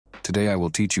Today I will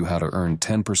teach you how to earn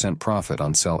 10% profit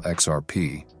on sell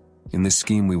XRP. In this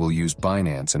scheme we will use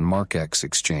Binance and MarkX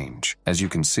exchange. As you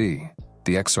can see,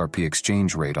 the XRP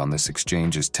exchange rate on this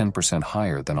exchange is 10%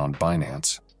 higher than on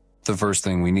Binance. The first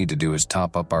thing we need to do is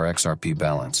top up our XRP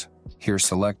balance. Here,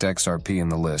 select XRP in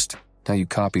the list. Now you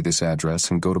copy this address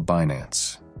and go to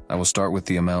Binance. I will start with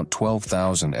the amount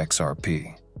 12,000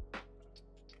 XRP.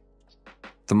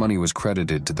 The money was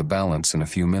credited to the balance in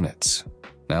a few minutes.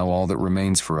 Now all that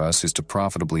remains for us is to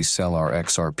profitably sell our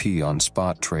XRP on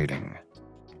spot trading.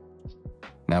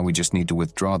 Now we just need to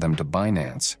withdraw them to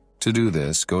Binance. To do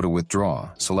this, go to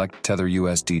Withdraw, select Tether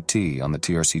USDT on the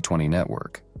TRC20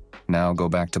 network. Now go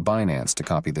back to Binance to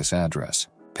copy this address.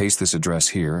 Paste this address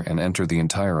here and enter the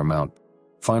entire amount.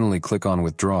 Finally, click on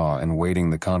Withdraw and waiting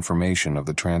the confirmation of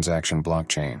the transaction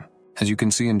blockchain. As you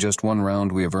can see, in just one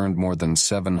round we have earned more than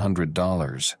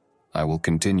 $700. I will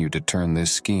continue to turn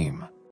this scheme.